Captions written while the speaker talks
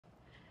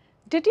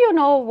Did you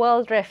know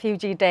World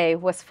Refugee Day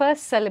was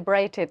first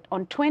celebrated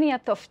on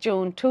 20th of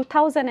June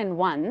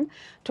 2001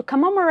 to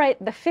commemorate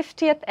the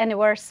 50th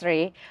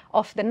anniversary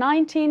of the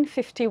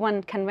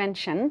 1951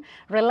 Convention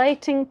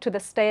relating to the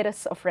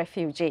status of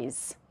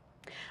refugees?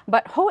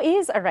 But who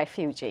is a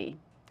refugee?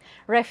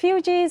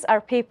 Refugees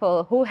are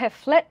people who have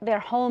fled their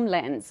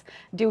homelands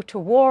due to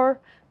war,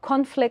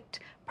 conflict,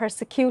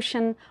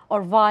 persecution,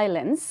 or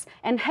violence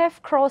and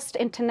have crossed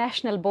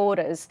international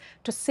borders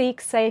to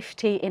seek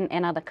safety in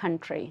another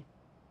country.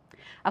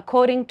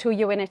 According to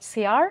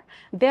UNHCR,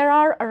 there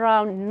are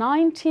around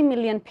 90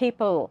 million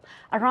people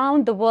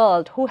around the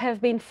world who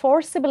have been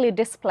forcibly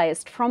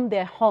displaced from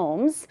their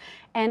homes,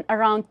 and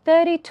around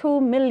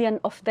 32 million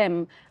of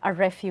them are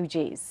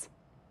refugees.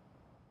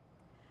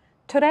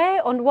 Today,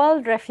 on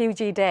World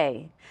Refugee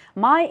Day,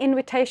 my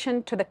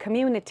invitation to the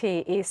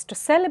community is to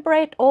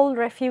celebrate all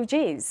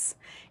refugees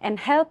and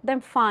help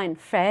them find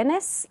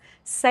fairness,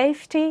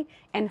 safety,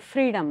 and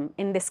freedom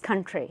in this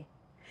country.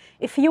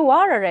 If you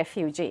are a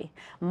refugee,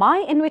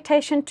 my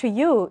invitation to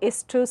you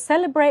is to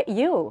celebrate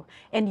you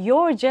and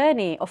your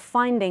journey of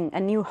finding a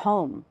new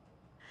home.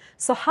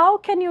 So how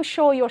can you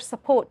show your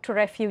support to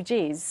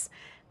refugees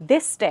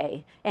this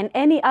day and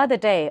any other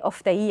day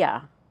of the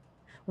year?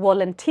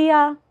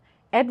 Volunteer,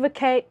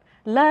 advocate,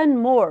 learn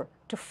more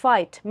to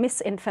fight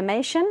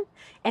misinformation,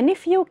 and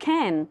if you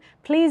can,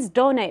 please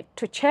donate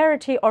to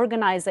charity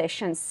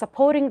organizations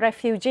supporting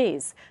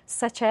refugees,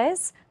 such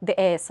as the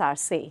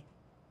ASRC.